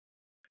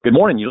Good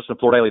morning. You listen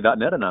to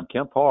FloorDaily.net, and I'm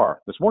Kemp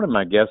Harr. This morning,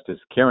 my guest is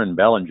Karen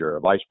Bellinger,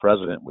 Vice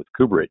President with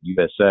Kuberit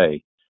USA.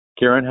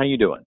 Karen, how you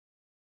doing?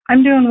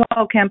 I'm doing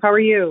well, Kemp. How are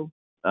you?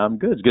 I'm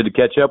good. It's good to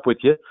catch up with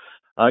you.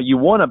 You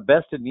won a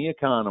Best in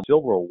NeoCon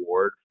Silver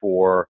Award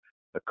for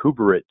a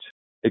Kuberit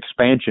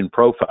expansion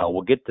profile.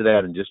 We'll get to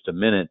that in just a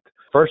minute.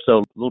 First,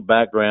 a little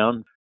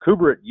background.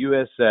 Kuberit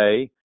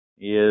USA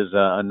is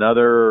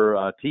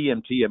another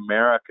TMT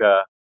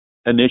America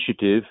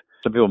initiative.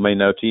 Some people may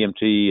know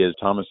TMT is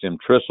Thomas M.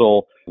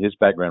 Trissel. His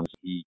background was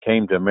he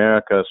came to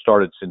America,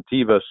 started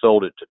Sentiva,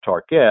 sold it to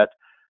Tarkett,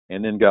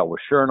 and then got with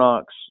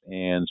Shernox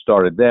and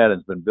started that and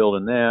has been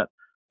building that.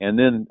 And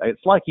then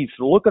it's like he's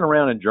looking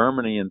around in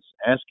Germany and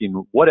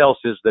asking what else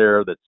is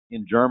there that's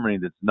in Germany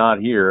that's not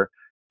here.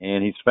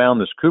 And he's found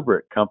this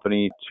Kuberit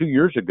company 2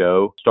 years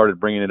ago, started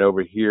bringing it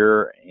over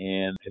here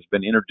and has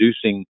been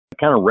introducing,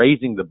 kind of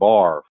raising the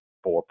bar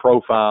for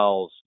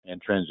profiles and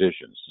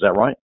transitions. Is that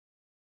right?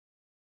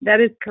 That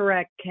is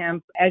correct,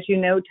 Kemp. As you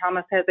know,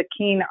 Thomas has a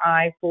keen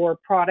eye for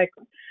products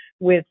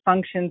with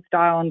function,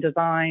 style, and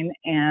design.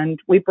 And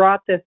we brought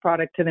this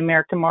product to the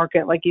American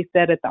market, like you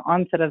said, at the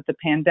onset of the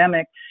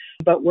pandemic.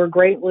 But we're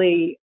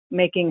greatly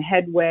making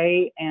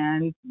headway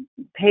and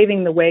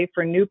paving the way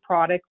for new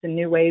products and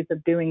new ways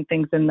of doing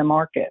things in the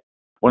market.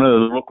 One of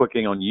the real quick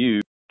thing on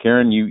you,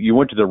 Karen, you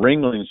went to the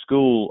Ringling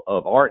School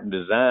of Art and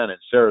Design in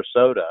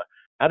Sarasota.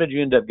 How did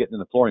you end up getting in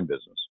the flooring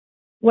business?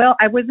 Well,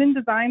 I was in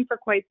design for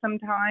quite some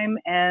time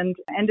and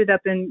ended up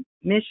in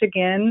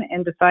Michigan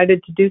and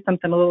decided to do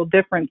something a little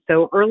different.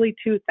 So early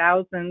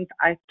 2000s,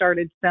 I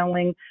started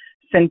selling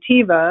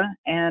Sentiva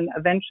and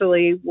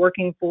eventually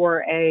working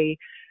for a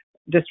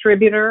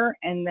distributor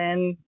and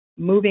then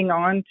moving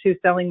on to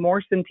selling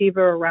more Sentiva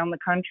around the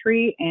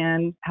country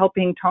and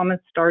helping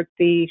Thomas start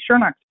the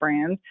Shernox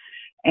brand.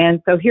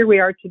 And so here we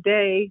are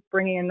today,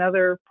 bringing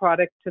another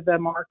product to the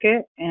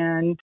market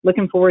and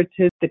looking forward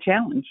to the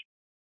challenge.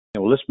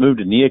 Well, let's move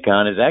to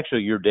NeoCon. It's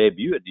actually your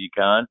debut at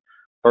NeoCon.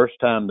 First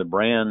time the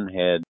brand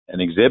had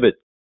an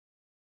exhibit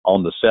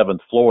on the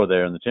 7th floor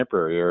there in the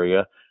temporary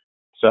area.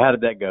 So how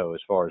did that go as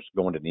far as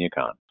going to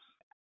NeoCon?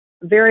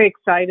 Very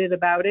excited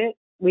about it.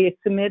 We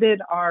submitted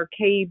our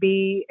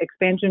KEB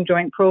expansion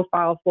joint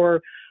profile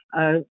for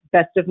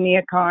Best of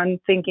NeoCon,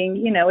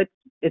 thinking,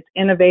 it's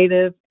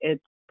innovative,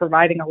 it's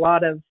providing a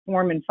lot of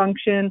form and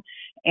function,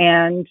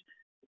 and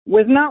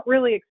was not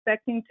really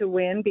expecting to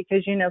win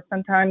because,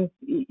 sometimes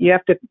you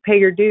have to pay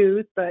your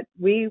dues, but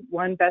we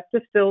won Best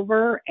of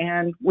Silver,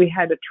 and we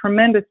had a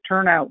tremendous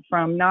turnout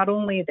from not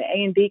only the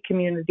A&D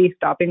community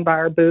stopping by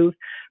our booth,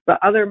 but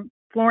other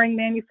flooring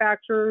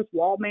manufacturers,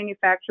 wall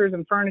manufacturers,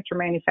 and furniture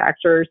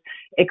manufacturers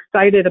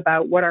excited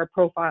about what our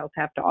profiles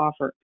have to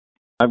offer.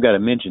 I've got to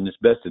mention this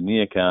Best of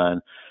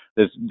NeoCon.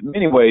 There's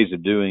many ways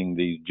of doing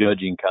the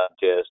judging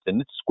contest, and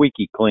it's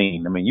squeaky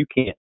clean. I mean, you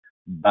can't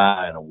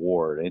buy an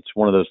award. It's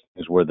one of those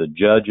things where the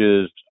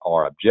judges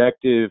are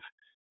objective,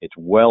 it's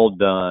well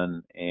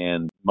done,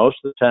 and most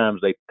of the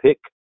times they pick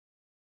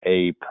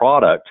a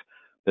product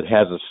that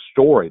has a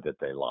story that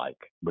they like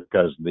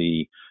because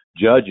the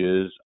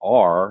judges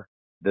are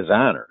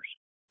designers.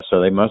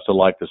 So they must have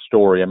liked the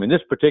story. I mean,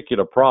 this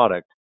particular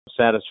product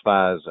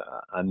satisfies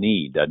a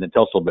need, doesn't it?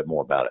 Tell us a little bit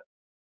more about it.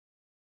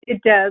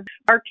 It does.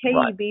 Our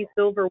KEB Right.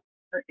 Silver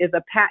is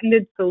a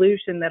patented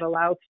solution that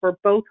allows for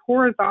both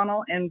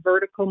horizontal and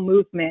vertical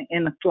movement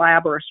in a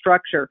slab or a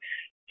structure.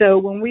 So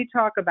when we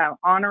talk about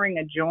honoring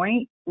a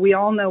joint, we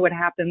all know what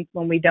happens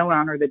when we don't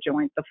honor the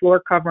joint. The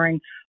floor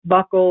covering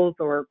buckles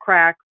or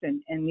cracks,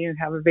 and you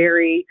have a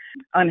very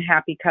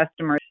unhappy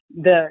customer.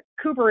 The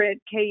Kuberit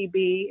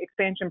KEB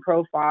expansion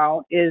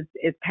profile is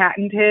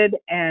patented,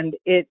 and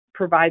it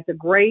provides a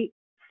great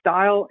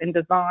style and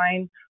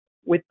design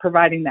with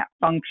providing that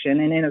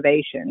function and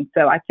innovation.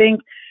 So I think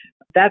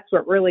that's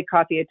what really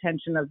caught the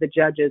attention of the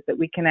judges, that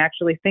we can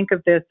actually think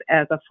of this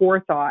as a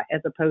forethought as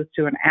opposed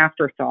to an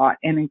afterthought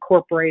and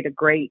incorporate a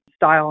great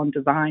style and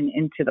design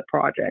into the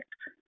project.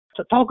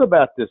 So talk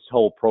about this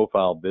whole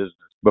profile business.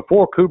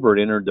 Before Kuberit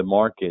entered the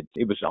market,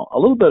 it was a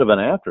little bit of an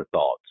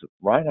afterthought,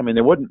 right? I mean,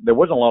 there wasn't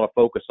a lot of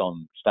focus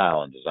on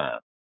style and design.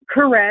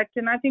 Correct.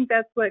 And I think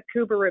that's what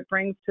Kuberit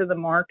brings to the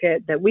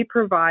market, that we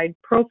provide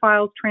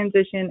profiles,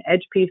 transition,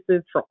 edge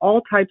pieces for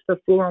all types of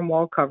floor and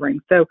wall covering.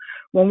 So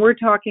when we're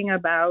talking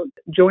about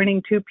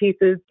joining two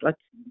pieces,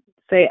 let's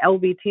say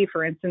LVT,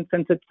 for instance,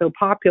 since it's so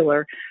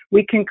popular,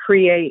 we can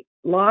create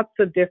lots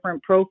of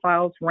different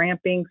profiles,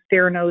 ramping,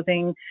 stair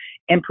nosing,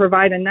 and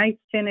provide a nice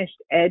finished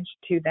edge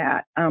to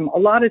that. A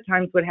lot of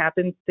times what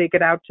happens, they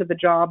get out to the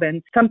job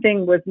and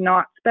something was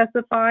not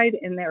specified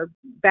and they're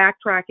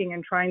backtracking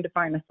and trying to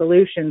find a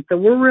solution. So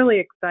we're really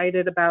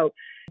excited about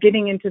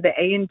getting into the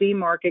A&D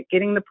market,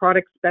 getting the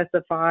product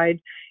specified,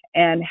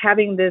 and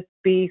having this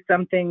be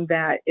something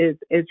that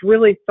is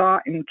really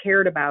thought and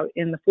cared about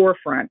in the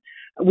forefront.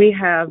 We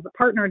have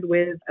partnered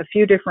with a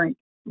few different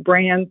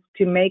brands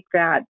to make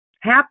that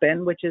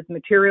happen, which is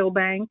Material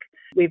Bank.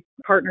 We've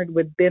partnered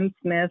with BIM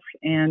Smith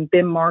and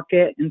BIM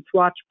Market and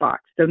Swatchbox.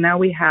 So now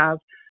we have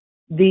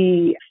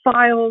the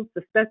files,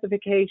 the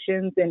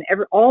specifications, and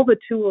all the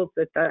tools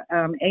that the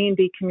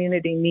A&D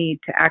community need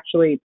to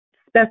actually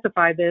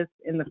specify this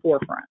in the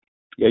forefront.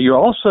 Yeah, you're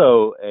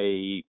also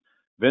a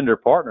vendor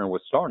partner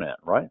with StarNet,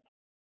 right?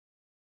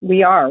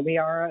 We are. We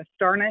are a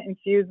StarNet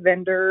infused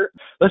vendor.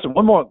 Listen,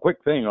 one more quick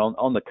thing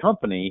on the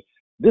company.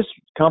 This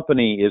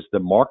company is the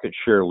market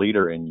share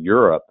leader in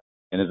Europe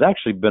and has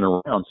actually been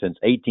around since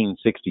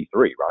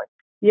 1863, right?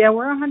 Yeah,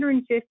 we're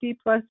 150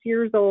 plus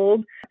years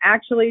old.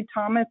 Actually,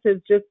 Thomas has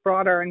just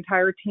brought our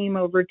entire team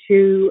over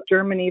to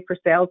Germany for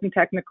sales and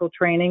technical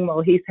training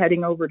while he's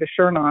heading over to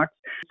Schörnox.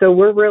 So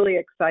we're really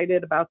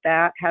excited about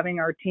that, having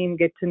our team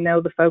get to know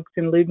the folks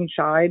in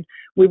Lüdenscheid.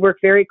 We work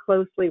very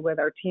closely with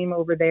our team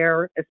over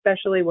there,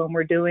 especially when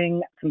we're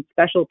doing some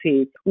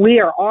specialties.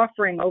 We are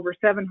offering over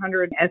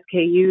 700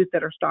 SKUs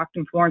that are stocked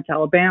in Florence,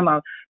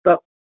 Alabama, but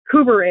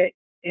Kuberit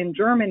in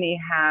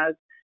Germany has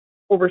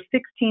over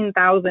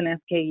 16,000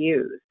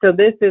 SKUs. So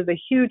this is a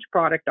huge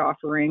product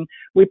offering.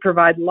 We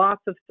provide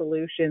lots of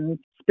solutions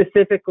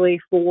specifically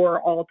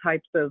for all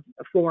types of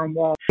floor and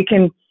wall. We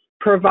can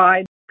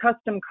provide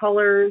custom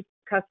colors,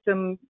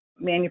 custom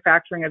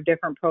manufacturing of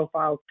different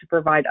profiles to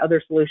provide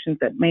other solutions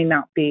that may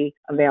not be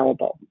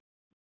available.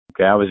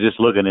 Okay, I was just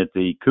looking at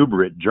the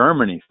Kuberit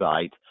Germany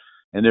site,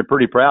 and they're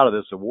pretty proud of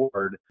this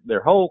award.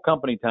 Their whole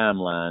company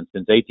timeline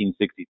since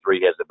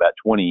 1863 has about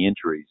 20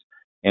 entries.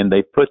 And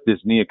they put this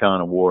Neocon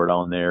Award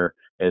on there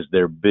as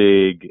their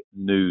big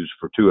news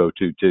for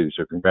 2022.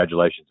 So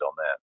congratulations on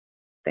that.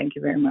 Thank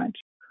you very much.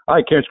 All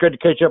right, Karen, it's great to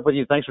catch up with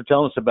you. Thanks for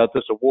telling us about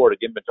this award.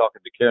 Again, been talking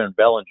to Karen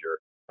Bellinger,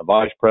 a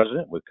vice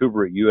president with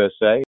Kuberit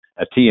USA,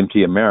 a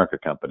TMT America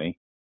company.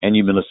 And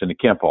you've been listening to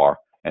Kemp Harr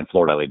and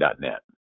FloorDaily.net.